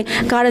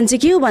राख्ने कारण चाहिँ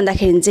के हो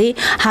भन्दाखेरि चाहिँ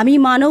हामी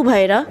मानव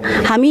भएर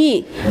हामी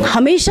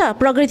हमेसा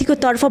प्रगतिको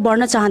तर्फ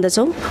बढ्न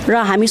चाहँदछौँ र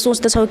हामी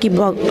सोच्दछौँ कि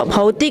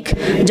भौतिक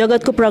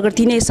जगतको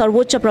प्रगति नै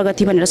सर्वोच्च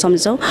प्रगति भनेर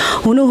सम्झन्छौँ।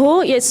 हुनु हो,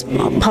 यस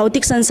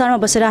भौतिक संसारमा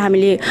बसेर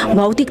हामीले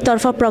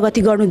भौतिकतर्फ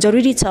प्रगति गर्नु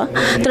जरुरी छ,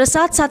 तर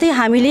साथसाथै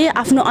हामीले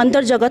आफ्नो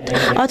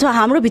अन्तर्जगत अथवा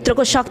हाम्रो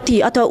भित्रको शक्ति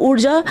अथवा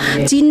ऊर्जा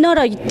चिन्न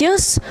र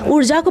त्यस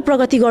ऊर्जाको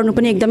प्रगति गर्नु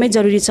पनि एकदमै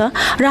जरुरी छ।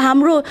 र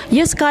हाम्रो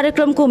यस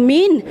कार्यक्रमको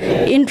मेन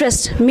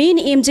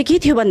एम चाहिँ के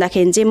थियो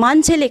भन्दाखेरि चाहिँ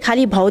मान्छेले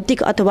खालि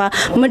भौतिक अथवा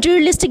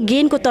मटेरियलिस्टिक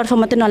गेनको तर्फ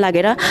मात्रै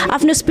नलागेर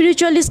आफ्नो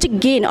स्पिरिचुअलिस्टिक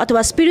गेन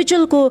अथवा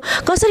स्पिरिचुअलको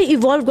कसरी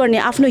इभल्भ गर्ने,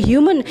 आफ्नो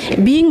ह्युमन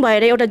बिइङ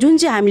भएर एउटा जुन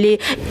चाहिँ हामीले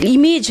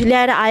इमेज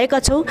ल्याएर आएका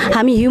छौँ,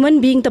 हामी ह्युमन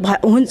बिइङ त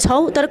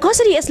हुन्छौँ, तर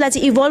कसरी यसलाई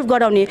चाहिँ इभल्भ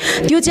गराउने,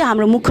 त्यो चाहिँ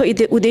हाम्रो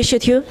मुख्य उद्देश्य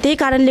थियो। त्यही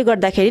कारणले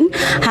गर्दाखेरि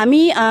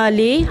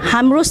हामीले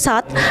हाम्रो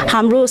साथ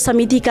हाम्रो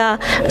समितिका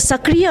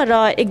सक्रिय र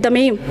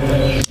एकदमै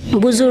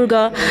बुजुर्ग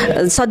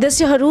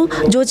सदस्यहरू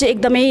जो चाहिँ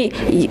एकदमै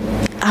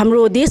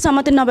हाम्रो देशमा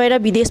मात्रै नभएर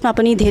विदेशमा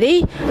पनि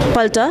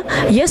धेरैपल्ट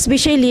यस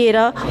विषय लिएर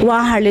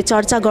उहाँहरूले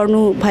चर्चा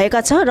गर्नु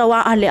भएका छ र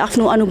उहाँहरूले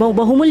आफ्नो अनुभव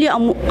बहुमूल्य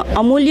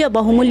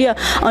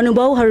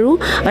अनुभवहरू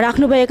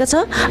राख्नु भएका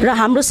छ। र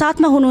हाम्रो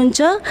साथमा हुनुहुन्छ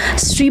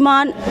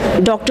श्रीमान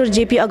डाक्टर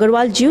जेपी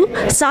अग्रवालज्यू,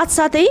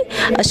 साथसाथै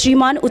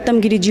श्रीमान उत्तम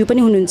गिरीज्यू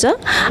पनि हुनुहुन्छ।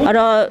 र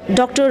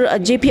डाक्टर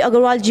जेपी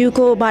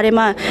अग्रवालज्यूको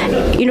बारेमा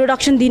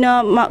इन्ट्रोडक्सन दिन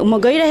म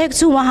गइरहेको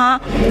छु।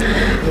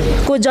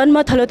 उहाँको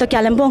जन्मथलो त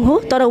कालिम्पोङ हो,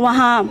 तर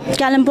उहाँ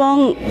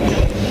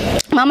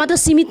कालिम्पोङमा मात्र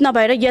सीमित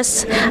नभएर यस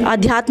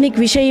आध्यात्मिक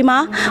विषयमा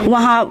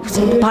उहाँ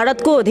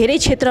भारतको धेरै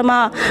क्षेत्रमा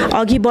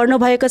अघि बढ्नु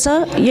भएको छ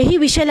यही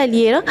विषयलाई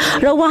लिएर।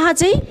 र उहाँ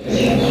चाहिँ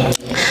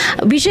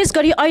विशेष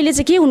गरी अहिले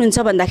चाहिँ के हुनुहुन्छ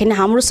भन्दाखेरि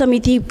हाम्रो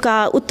समितिका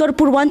उत्तर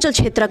पूर्वाञ्चल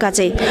क्षेत्रका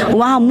चाहिँ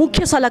उहाँ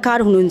मुख्य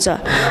सल्लाहकार हुनुहुन्छ।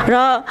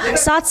 र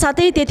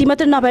साथसाथै त्यति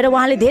मात्र नभएर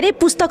उहाँले धेरै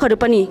पुस्तकहरू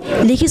पनि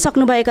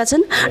लेखिसक्नुभएका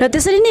छन्। र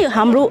त्यसरी नै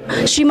हाम्रो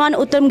श्रीमान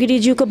उत्तम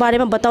गिरीज्यूको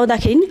बारेमा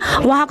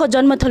बताउँदाखेरि उहाँको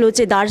जन्मथलो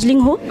चाहिँ दार्जिलिङ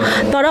हो,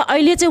 तर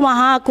अहिले चाहिँ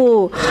उहाँको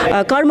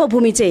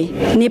कर्मभूमि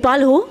चाहिँ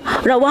नेपाल हो।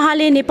 र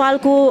उहाँले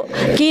नेपालको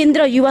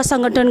केन्द्र युवा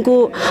सङ्गठनको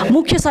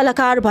मुख्य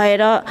सल्लाहकार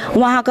भएर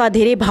उहाँका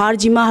धेरै भार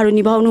जिम्माहरू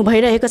निभाउनु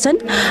भइरहेका छन्।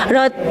 र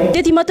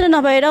त्यति मात्र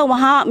नभएर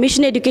उहाँ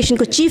मिसन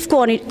एडुकेसनको चिफ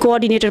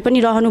कोअर्डिनेटर पनि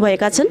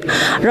रहनुभएका छन्।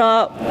 र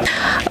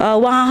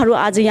उहाँहरू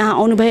आज यहाँ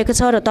आउनुभएको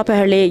छ र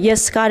तपाईँहरूले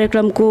यस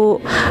कार्यक्रमको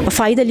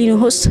फाइदा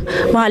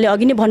लिनुहोस्। उहाँले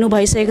अघि नै भन्नु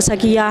भइसकेको छ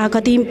कि यहाँ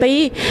कतिपय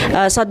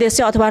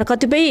सदस्य अथवा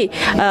कतिपय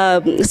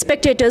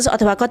स्पेक्टेटर्स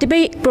अथवा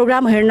कतिपय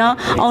प्रोग्राम हेर्न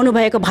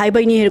आउनुभएको भाइ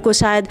बहिनीहरूको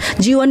सायद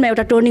जीवनमा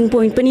एउटा टर्निङ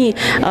पोइन्ट पनि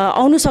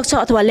आउनु सक्छ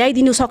अथवा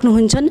ल्याइदिनु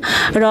सक्नुहुन्छन्।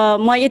 र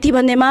म यति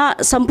भन्नेमा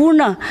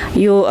सम्पूर्ण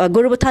यो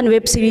गर्भोत्थान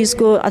वेब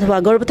सिरिजको अथवा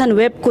गर्भोत्थान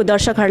वेबको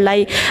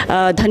दर्शकहरूलाई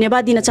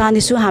धन्यवाद दिन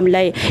चाहन्छु।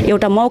 हामीलाई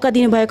एउटा मौका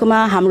दिनुभएकोमा,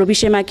 हाम्रो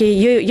विषयमा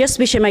केही यस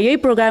विषयमा यो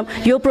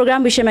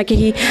प्रोग्राम विषयमा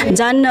केही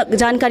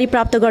जानकारी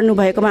प्राप्त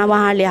गर्नुभएकोमा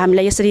उहाँहरूले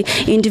हामीलाई यसरी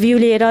इन्टरभ्यू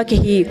लिएर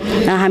केही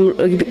हाम्रो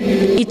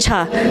इच्छा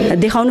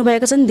देखाउनु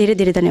भएका छन्। धेरै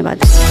धेरै धन्यवाद।